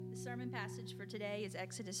sermon passage for today is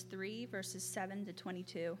Exodus 3, verses 7 to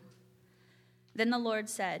 22. Then the Lord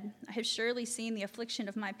said, I have surely seen the affliction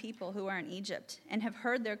of my people who are in Egypt, and have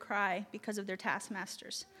heard their cry because of their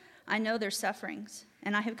taskmasters. I know their sufferings,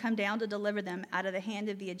 and I have come down to deliver them out of the hand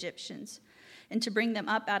of the Egyptians, and to bring them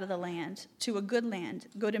up out of the land, to a good land,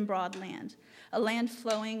 good and broad land, a land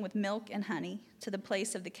flowing with milk and honey, to the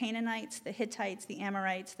place of the Canaanites, the Hittites, the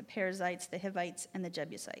Amorites, the Perizzites, the Hivites, and the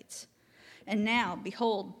Jebusites. And now,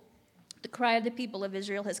 behold, the cry of the people of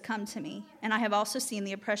Israel has come to me, and I have also seen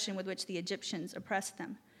the oppression with which the Egyptians oppressed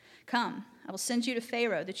them. Come, I will send you to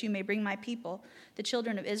Pharaoh, that you may bring my people, the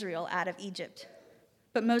children of Israel, out of Egypt.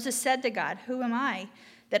 But Moses said to God, Who am I,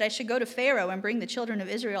 that I should go to Pharaoh and bring the children of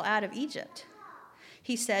Israel out of Egypt?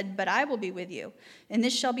 He said, But I will be with you, and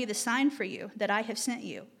this shall be the sign for you, that I have sent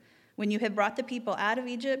you. When you have brought the people out of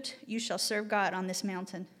Egypt, you shall serve God on this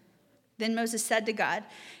mountain. Then Moses said to God,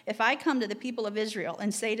 If I come to the people of Israel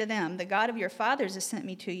and say to them, The God of your fathers has sent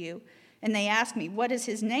me to you, and they ask me, What is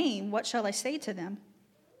his name? What shall I say to them?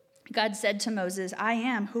 God said to Moses, I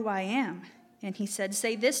am who I am. And he said,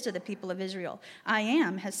 Say this to the people of Israel, I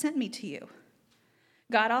am has sent me to you.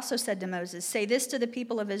 God also said to Moses, Say this to the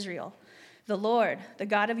people of Israel, The Lord, the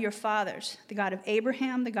God of your fathers, the God of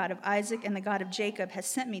Abraham, the God of Isaac, and the God of Jacob has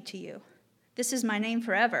sent me to you. This is my name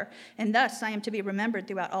forever, and thus I am to be remembered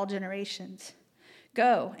throughout all generations.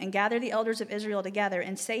 Go and gather the elders of Israel together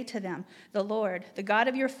and say to them, The Lord, the God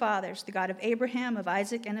of your fathers, the God of Abraham, of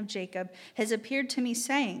Isaac, and of Jacob, has appeared to me,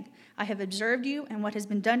 saying, I have observed you and what has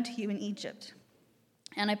been done to you in Egypt.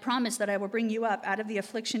 And I promise that I will bring you up out of the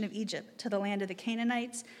affliction of Egypt to the land of the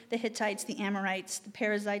Canaanites, the Hittites, the Amorites, the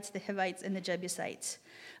Perizzites, the Hivites, and the Jebusites,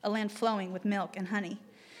 a land flowing with milk and honey.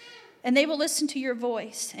 And they will listen to your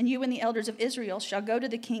voice, and you and the elders of Israel shall go to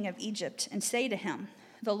the king of Egypt and say to him,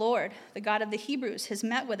 The Lord, the God of the Hebrews, has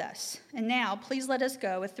met with us. And now please let us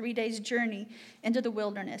go a 3 days' journey into the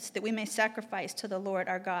wilderness, that we may sacrifice to the Lord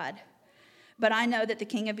our God. But I know that the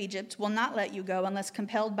king of Egypt will not let you go unless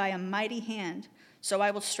compelled by a mighty hand. So I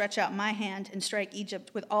will stretch out my hand and strike Egypt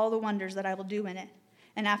with all the wonders that I will do in it.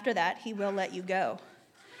 And after that he will let you go.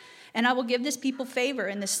 And I will give this people favor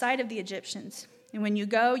in the sight of the Egyptians. And when you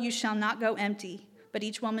go, you shall not go empty, but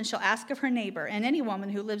each woman shall ask of her neighbor, and any woman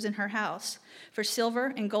who lives in her house, for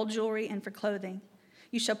silver and gold jewelry and for clothing.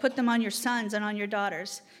 You shall put them on your sons and on your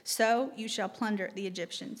daughters. So you shall plunder the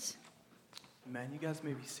Egyptians. Amen. You guys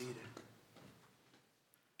may be seated.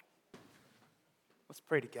 Let's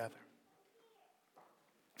pray together.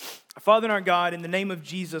 Our Father and our God, in the name of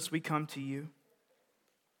Jesus, we come to you.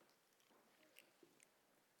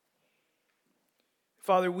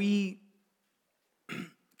 Father, we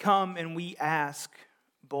come and we ask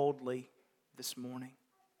boldly this morning.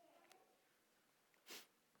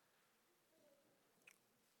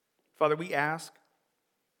 Father, we ask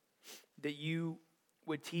that you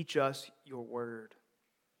would teach us your word.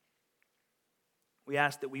 We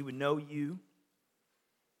ask that we would know you,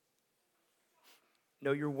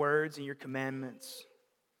 know your words and your commandments,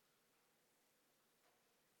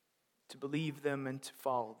 to believe them and to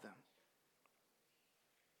follow them.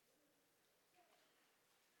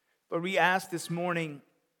 Lord, we ask this morning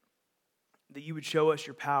that you would show us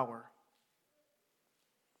your power.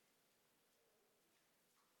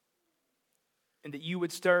 And that you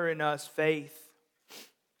would stir in us faith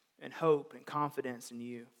and hope and confidence in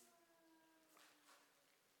you.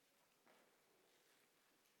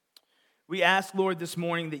 We ask, Lord, this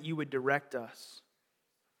morning that you would direct us.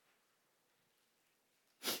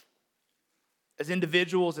 As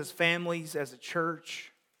individuals, as families, as a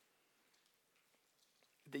church,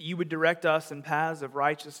 that you would direct us in paths of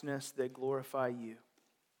righteousness that glorify you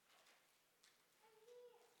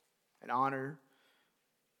and honor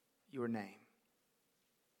your name.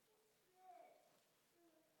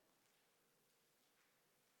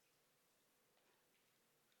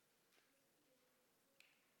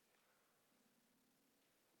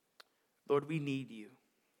 Lord, we need you.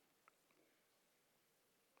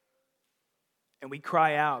 And we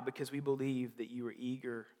cry out because we believe that you are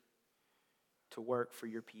eager to work for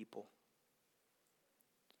your people.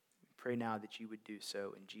 We pray now that you would do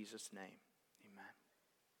so in Jesus' name. Amen.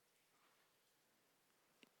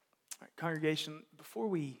 All right, congregation, before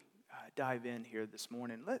we dive in here this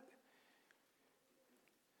morning, let's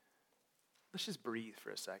just breathe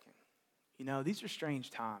for a second. You know, these are strange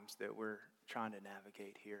times that we're trying to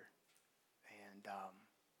navigate here. And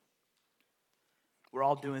we're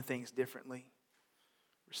all doing things differently.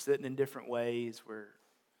 We're sitting in different ways. We're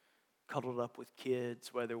cuddled up with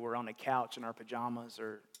kids, whether we're on a couch in our pajamas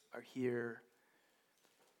or are here.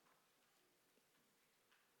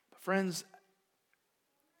 But friends,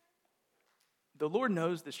 the Lord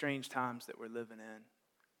knows the strange times that we're living in.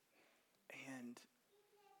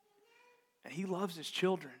 And He loves His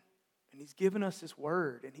children. And He's given us His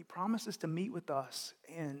word. And He promises to meet with us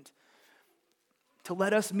and to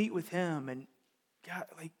let us meet with Him. And God,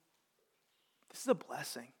 this is a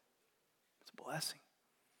blessing. It's a blessing.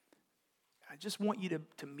 I just want you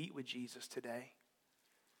to meet with Jesus today.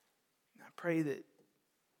 And I pray that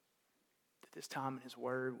this time in His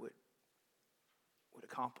word would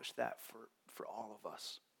accomplish that for all of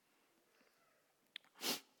us.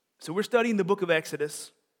 So we're studying the book of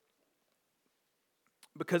Exodus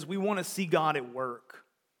because we want to see God at work.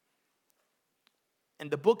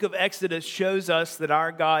 And the book of Exodus shows us that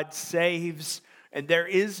our God saves, and there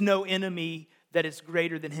is no enemy that is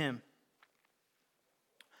greater than Him.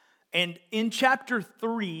 And in chapter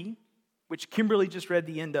 3, which Kimberly just read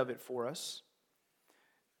the end of it for us,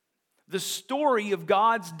 the story of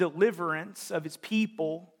God's deliverance of His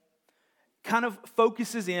people kind of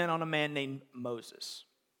focuses in on a man named Moses.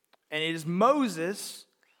 And it is Moses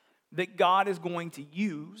that God is going to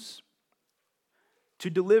use to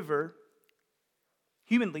deliver,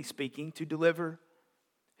 humanly speaking, to deliver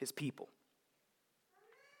His people.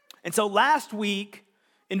 And so last week,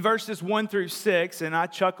 in verses 1 through 6, and I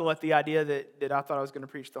chuckle at the idea that I thought I was going to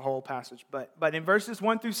preach the whole passage, but in verses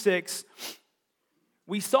 1 through 6,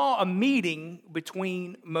 we saw a meeting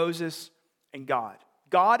between Moses and God.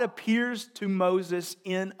 God appears to Moses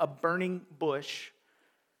in a burning bush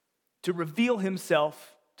to reveal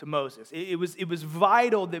Himself to Moses. It was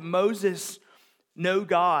vital that Moses know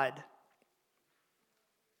God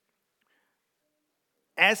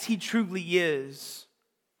as he truly is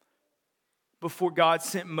before God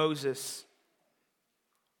sent Moses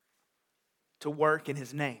to work in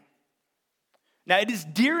His name. Now, it is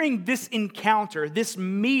during this encounter, this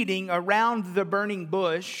meeting around the burning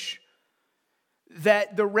bush,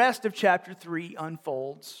 that the rest of chapter 3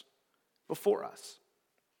 unfolds before us.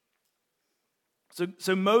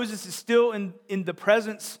 So Moses is still in the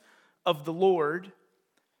presence of the Lord.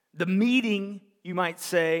 The meeting, you might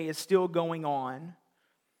say, is still going on.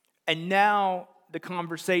 And now the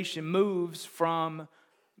conversation moves from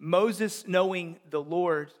Moses knowing the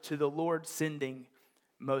Lord to the Lord sending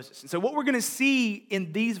Moses. And so what we're going to see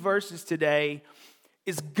in these verses today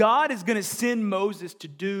is God is going to send Moses to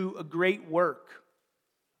do a great work.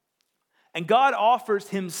 And God offers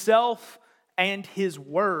Himself and His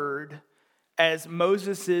word as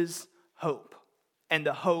Moses' hope and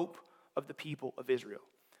the hope of the people of Israel.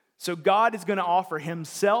 So God is going to offer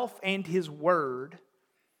Himself and His word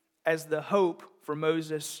as the hope for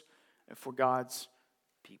Moses and for God's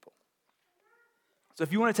people. So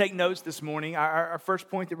if you want to take notes this morning, our first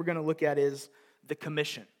point that we're going to look at is the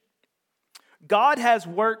commission. God has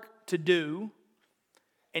work to do,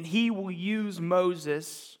 and He will use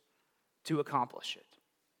Moses to accomplish it.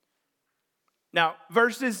 Now,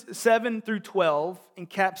 verses 7 through 12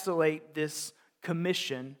 encapsulate this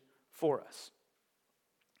commission for us.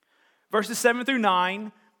 Verses 7 through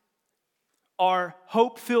 9 are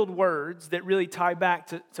hope-filled words that really tie back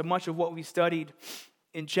to much of what we studied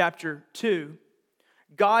in chapter 2.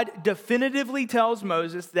 God definitively tells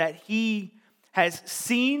Moses that He has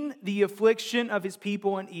seen the affliction of His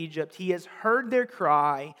people in Egypt. He has heard their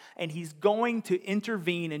cry, and He's going to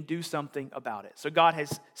intervene and do something about it. So God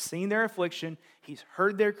has seen their affliction, He's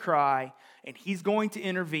heard their cry, and He's going to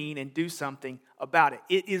intervene and do something about it.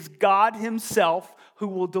 It is God Himself who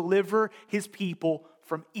will deliver His people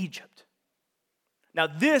from Egypt. Now,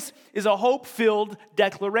 this is a hope-filled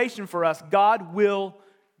declaration for us. God will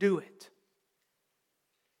do it.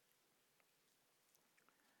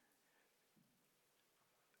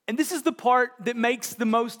 And this is the part that makes the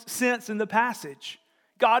most sense in the passage.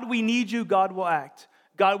 God, we need you. God will act.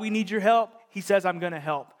 God, we need your help. He says, I'm going to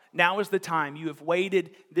help. Now is the time. You have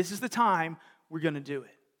waited. This is the time. We're going to do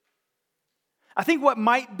it. I think what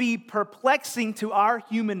might be perplexing to our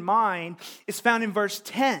human mind is found in verse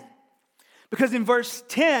 10. Because in verse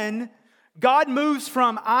 10, God moves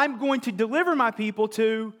from, I'm going to deliver my people,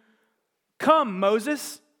 to, come,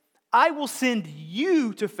 Moses, I will send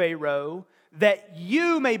you to Pharaoh, that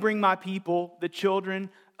you may bring my people, the children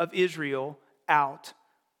of Israel, out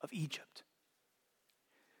of Egypt.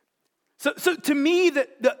 So to me,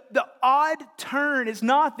 the odd turn is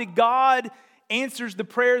not that God answers the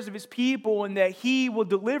prayers of His people and that He will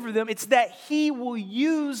deliver them. It's that He will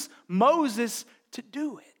use Moses to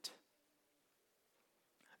do it.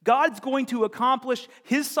 God's going to accomplish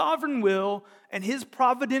His sovereign will and His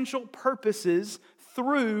providential purposes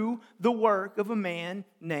through the work of a man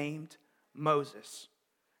named Moses.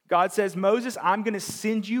 God says, Moses, I'm going to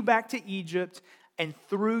send you back to Egypt, and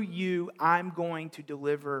through you, I'm going to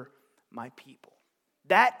deliver my people.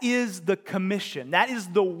 That is the commission. That is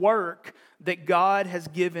the work that God has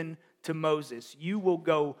given to Moses. You will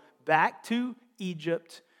go back to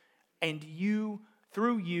Egypt, and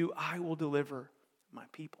through you, I will deliver my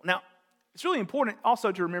people. Now, it's really important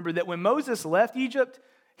also to remember that when Moses left Egypt,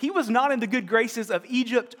 he was not in the good graces of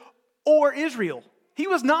Egypt or Israel. He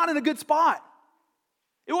was not in a good spot.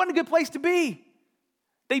 It wasn't a good place to be.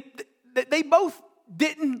 They both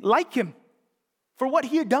didn't like him for what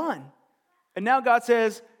he had done. And now God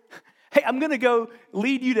says, hey, I'm going to go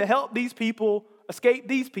lead you to help these people escape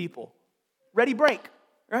these people. Ready, break,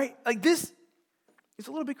 right? Like this is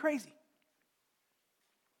a little bit crazy.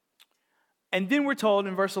 And then we're told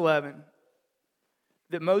in verse 11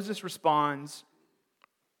 that Moses responds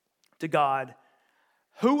to God,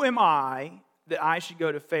 who am I that I should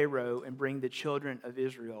go to Pharaoh and bring the children of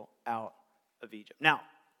Israel out of Egypt? Now,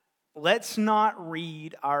 let's not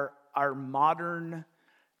read our modern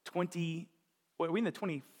are we in the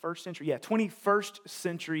 21st century? Yeah, 21st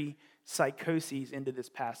century psychoses into this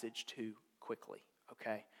passage too quickly,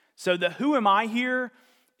 okay? So the who am I here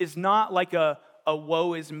is not like a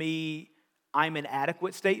woe is me, I'm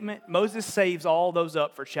inadequate statement. Moses saves all those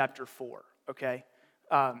up for chapter 4, okay?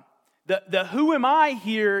 The who am I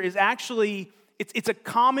here is actually, it's a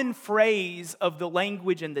common phrase of the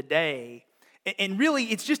language in the day. And really,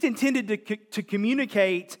 it's just intended to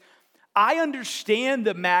communicate, I understand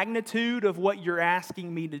the magnitude of what you're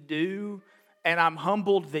asking me to do, and I'm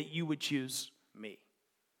humbled that you would choose me.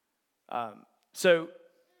 So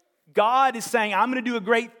God is saying, I'm going to do a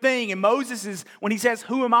great thing. And Moses is, when he says,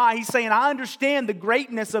 who am I? He's saying, I understand the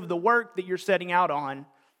greatness of the work that you're setting out on.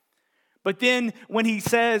 But then when he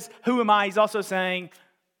says, who am I? He's also saying,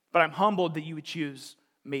 but I'm humbled that you would choose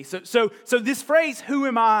me. So this phrase, who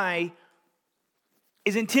am I,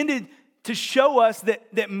 is intended to show us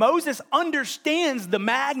that Moses understands the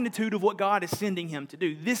magnitude of what God is sending him to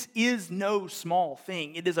do. This is no small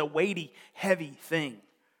thing. It is a weighty, heavy thing.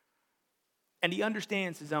 And he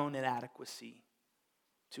understands his own inadequacy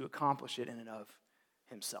to accomplish it in and of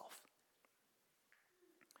himself.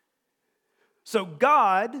 So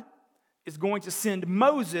God is going to send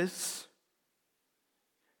Moses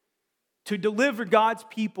to deliver God's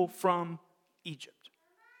people from Egypt.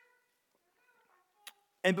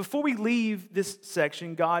 And before we leave this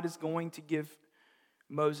section, God is going to give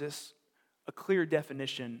Moses a clear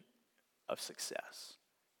definition of success.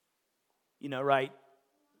 You know, right?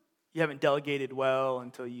 You haven't delegated well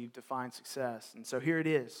until you define success. And so here it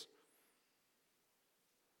is.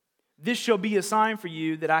 This shall be a sign for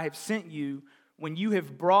you that I have sent you when you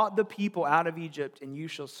have brought the people out of Egypt, and you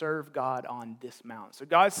shall serve God on this mountain. So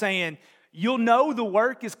God's saying, you'll know the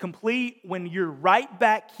work is complete when you're right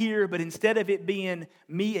back here, but instead of it being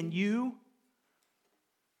me and you,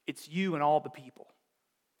 it's you and all the people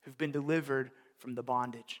who've been delivered from the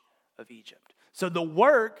bondage of Egypt. So the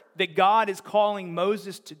work that God is calling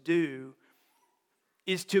Moses to do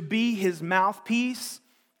is to be his mouthpiece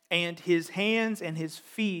and his hands and his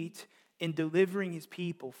feet in delivering his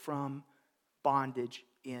people from bondage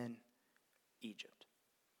in Egypt.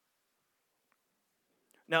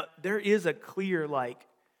 Now, there is a clear,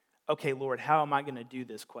 okay, Lord, how am I going to do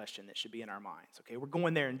this question that should be in our minds? Okay, we're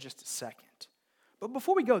going there in just a second. But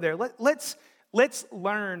before we go there, let's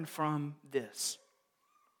learn from this.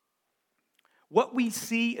 What we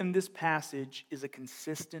see in this passage is a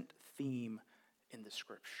consistent theme in the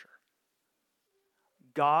Scripture.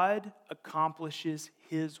 God accomplishes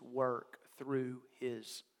his work through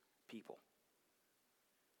his people.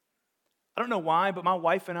 I don't know why, but my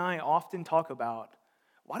wife and I often talk about,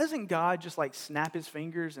 why doesn't God just snap his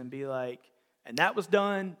fingers and be like, and that was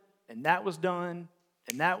done, and that was done,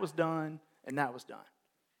 and that was done, and that was done?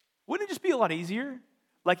 Wouldn't it just be a lot easier?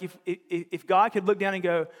 Like if God could look down and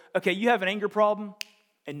go, okay, you have an anger problem,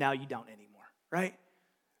 and now you don't anymore, right?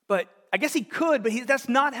 But I guess he could, but that's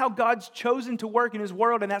not how God's chosen to work in his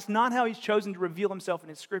world, and that's not how he's chosen to reveal himself in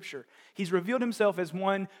his Scripture. He's revealed himself as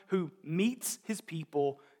one who meets his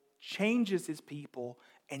people, changes his people,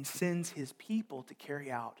 and sends his people to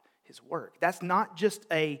carry out his work. That's not just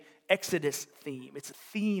an Exodus theme. It's a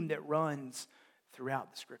theme that runs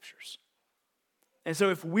throughout the Scriptures. And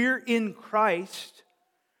so if we're in Christ,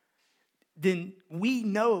 then we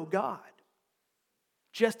know God,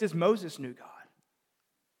 just as Moses knew God.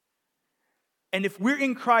 And if we're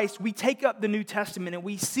in Christ, we take up the New Testament and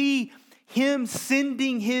we see him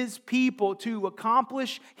sending his people to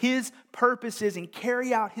accomplish his purposes and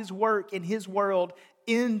carry out his work in his world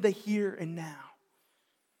in the here and now.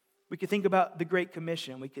 We could think about the Great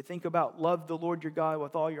Commission. We could think about love the Lord your God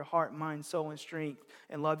with all your heart, mind, soul, and strength,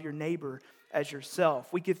 and love your neighbor as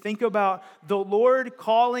yourself. We could think about the Lord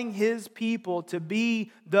calling his people to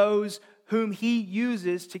be those whom he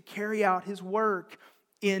uses to carry out his work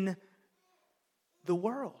in the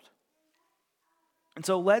world. And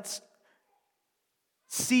so let's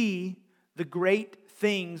see the great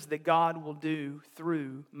things that God will do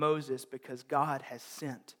through Moses, because God has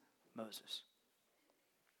sent Moses.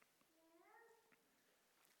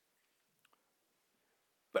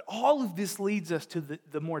 But all of this leads us to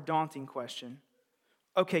the more daunting question.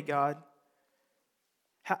 Okay, God,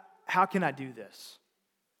 how can I do this?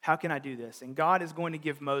 How can I do this? And God is going to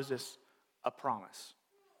give Moses a promise.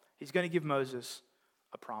 He's going to give Moses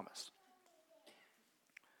a promise.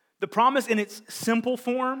 The promise in its simple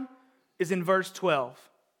form is in verse 12.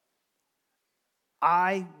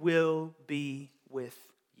 I will be with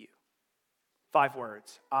you. 5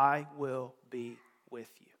 words. I will be with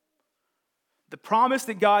you. The promise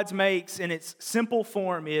that God makes in its simple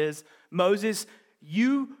form is, Moses,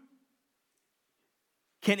 you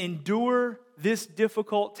can endure this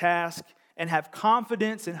difficult task and have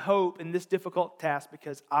confidence and hope in this difficult task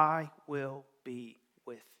because I will be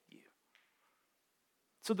with you.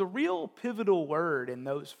 So the real pivotal word in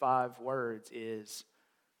those 5 words is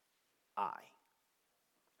I.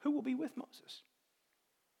 Who will be with Moses?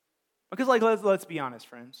 Because let's be honest,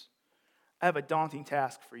 friends. I have a daunting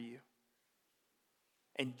task for you.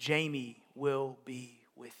 And Jamie will be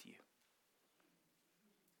with you.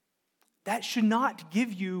 That should not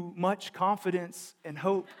give you much confidence and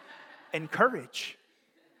hope and courage.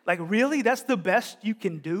 Like, really? That's the best you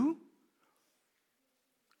can do?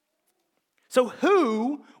 So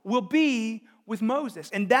who will be with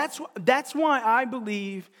Moses? And that's why I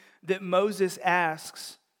believe that Moses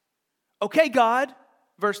asks, okay, God,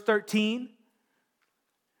 verse 13,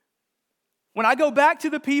 when I go back to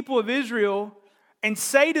the people of Israel and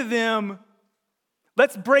say to them,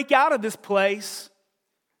 let's break out of this place,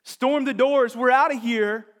 storm the doors, we're out of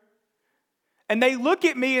here. And they look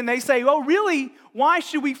at me and they say, oh, really? Why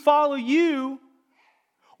should we follow you?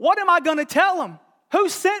 What am I going to tell them? Who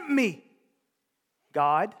sent me?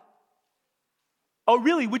 God. Oh,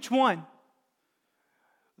 really? Which one?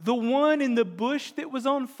 The one in the bush that was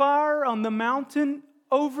on fire on the mountain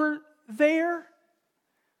over there?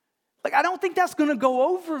 Like, I don't think that's going to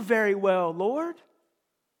go over very well, Lord.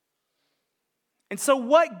 And so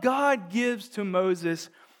what God gives to Moses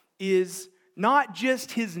is not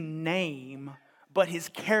just his name, but his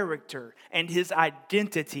character and his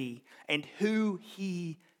identity and who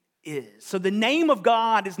he is. So the name of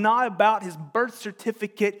God is not about his birth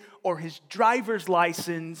certificate or his driver's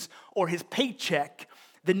license or his paycheck.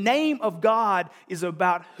 The name of God is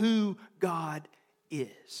about who God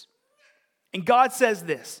is. And God says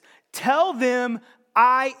this, tell them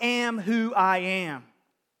I am who I am.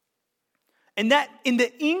 And that in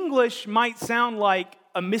the English might sound like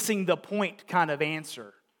a missing the point kind of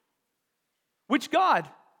answer. Which God?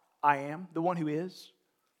 I am, the one who is.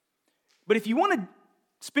 But if you want to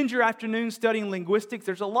spend your afternoon studying linguistics,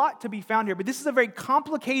 there's a lot to be found here. But this is a very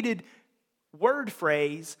complicated word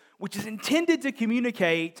phrase which is intended to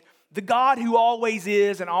communicate the God who always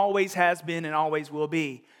is and always has been and always will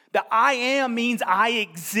be. The I am means I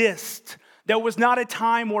exist. There was not a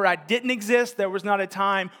time where I didn't exist. There was not a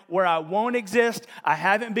time where I won't exist. I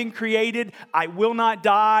haven't been created. I will not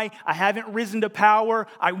die. I haven't risen to power.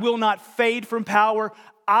 I will not fade from power.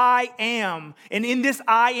 I am. And in this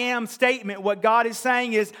I am statement, what God is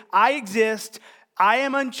saying is, I exist. I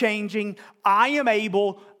am unchanging. I am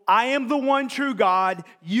able. I am the one true God.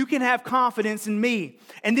 You can have confidence in me.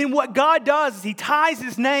 And then what God does is he ties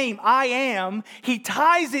his name, I am, he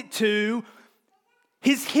ties it to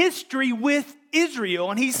his history with Israel.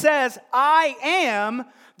 And he says, I am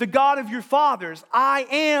the God of your fathers. I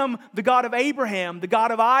am the God of Abraham, the God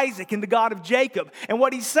of Isaac, and the God of Jacob. And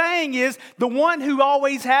what he's saying is, the one who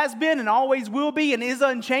always has been and always will be and is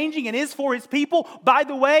unchanging and is for his people. By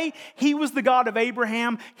the way, he was the God of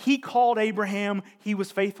Abraham. He called Abraham. He was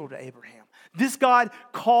faithful to Abraham. This God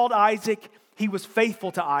called Isaac. He was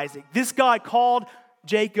faithful to Isaac. This God called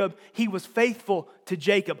Jacob, he was faithful to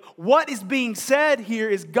Jacob. What is being said here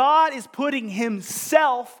is God is putting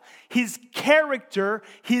himself, his character,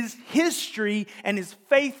 his history, and his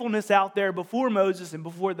faithfulness out there before Moses and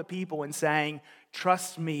before the people and saying,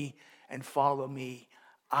 trust me and follow me.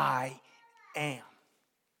 I am.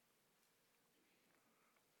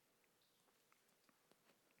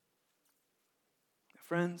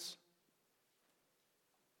 Friends,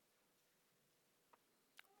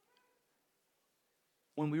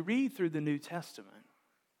 when we read through the New Testament,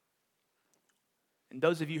 And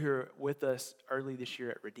those of you who are with us early this year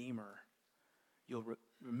at Redeemer, you'll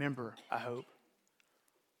remember, I hope,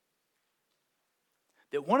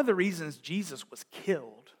 that one of the reasons Jesus was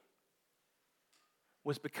killed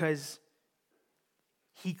was because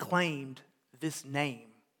he claimed this name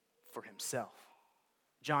for himself.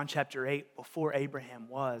 John chapter 8, before Abraham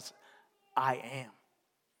was, I am.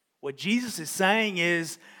 What Jesus is saying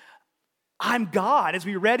is, I'm God. As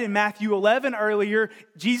we read in Matthew 11 earlier,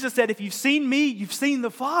 Jesus said, if you've seen me, you've seen the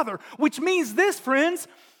Father. Which means this, friends,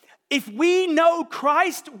 if we know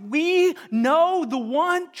Christ, we know the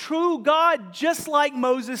one true God, just like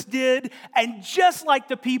Moses did, and just like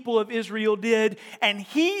the people of Israel did. And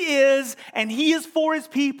He is for His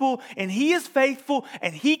people, and He is faithful,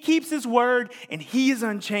 and He keeps His word, and He is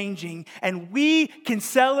unchanging. And we can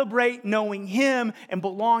celebrate knowing Him and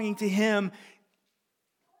belonging to Him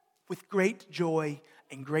with great joy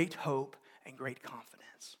and great hope and great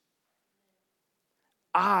confidence.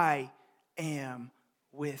 I am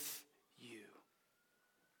with you.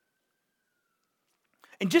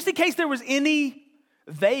 And just in case there was any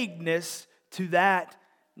vagueness to that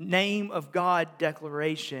name of God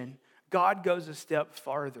declaration, God goes a step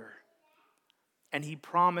farther and He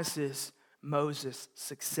promises Moses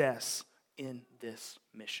success in this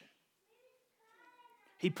mission.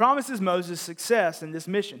 He promises Moses success in this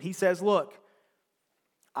mission. He says, look,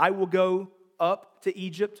 I will go up to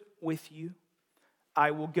Egypt with you.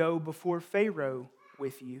 I will go before Pharaoh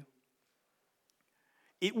with you.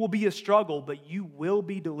 It will be a struggle, but you will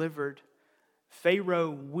be delivered.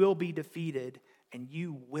 Pharaoh will be defeated, and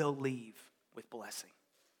you will leave with blessing.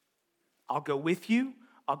 I'll go with you.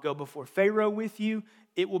 I'll go before Pharaoh with you.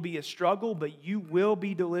 It will be a struggle, but you will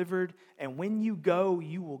be delivered. And when you go,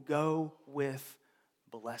 you will go with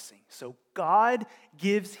blessing. So God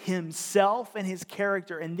gives Himself and His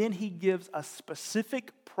character, and then He gives a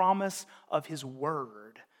specific promise of His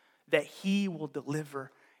word that He will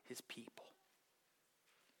deliver His people.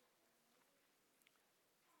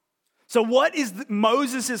 So what is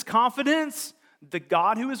Moses' confidence? The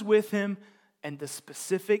God who is with him and the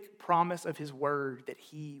specific promise of His word that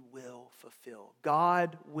He will fulfill.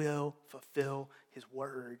 God will fulfill His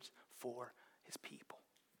words for His people.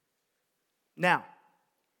 Now,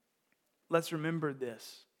 let's remember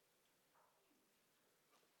this.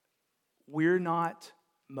 We're not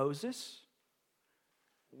Moses.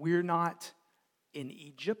 We're not in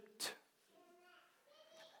Egypt.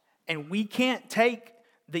 And we can't take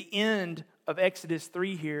the end of Exodus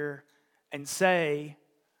 3 here and say,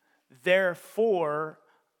 therefore,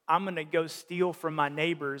 I'm going to go steal from my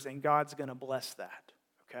neighbors and God's going to bless that.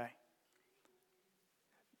 Okay?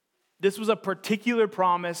 This was a particular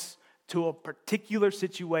promise to a particular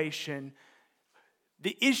situation.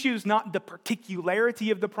 The issue is not the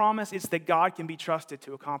particularity of the promise, it's that God can be trusted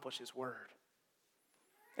to accomplish His word.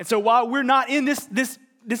 And so while we're not in this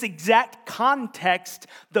exact context,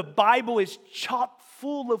 the Bible is chock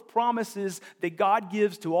full of promises that God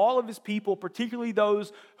gives to all of His people, particularly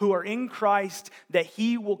those who are in Christ, that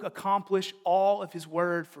He will accomplish all of His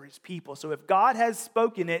word for His people. So if God has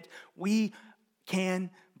spoken it, we can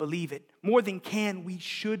believe it. More than can, we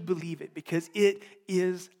should believe it because it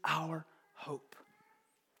is our hope.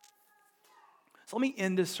 So let me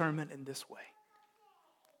end this sermon in this way.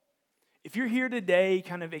 If you're here today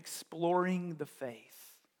kind of exploring the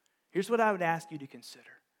faith, here's what I would ask you to consider.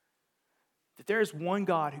 That there is one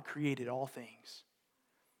God who created all things,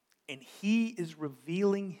 and He is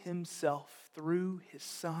revealing Himself through His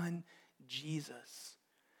Son, Jesus,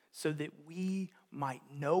 so that we might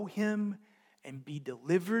know Him and be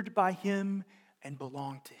delivered by Him and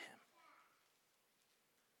belong to Him.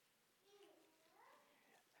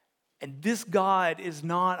 And this God is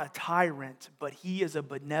not a tyrant, but He is a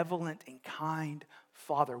benevolent and kind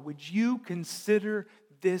Father. Would you consider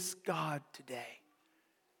this God today?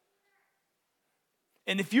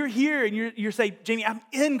 And if you're here and you're saying, Jamie, I'm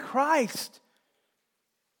in Christ,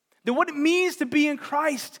 then what it means to be in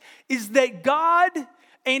Christ is that God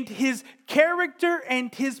and His character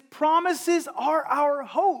and His promises are our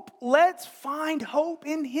hope. Let's find hope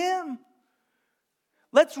in Him.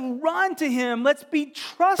 Let's run to Him. Let's be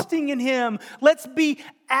trusting in Him. Let's be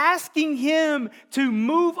asking Him to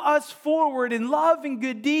move us forward in love and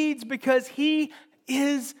good deeds because He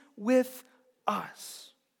is with us.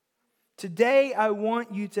 Today, I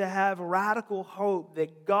want you to have radical hope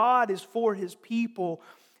that God is for His people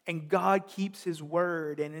and God keeps His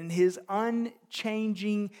word. And in His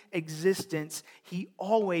unchanging existence, He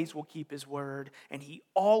always will keep His word and He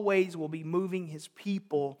always will be moving His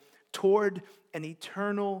people toward an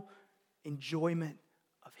eternal enjoyment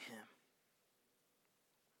of Him.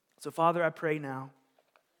 So, Father, I pray now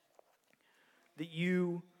that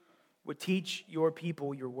you would teach your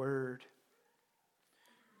people your word.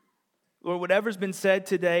 Lord, whatever's been said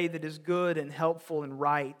today that is good and helpful and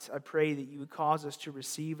right, I pray that you would cause us to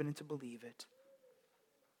receive it and to believe it.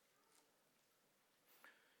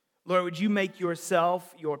 Lord, would you make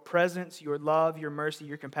yourself, your presence, your love, your mercy,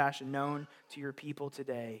 your compassion known to your people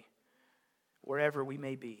today, wherever we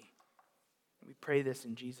may be. We pray this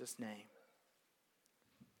in Jesus' name.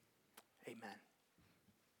 Amen.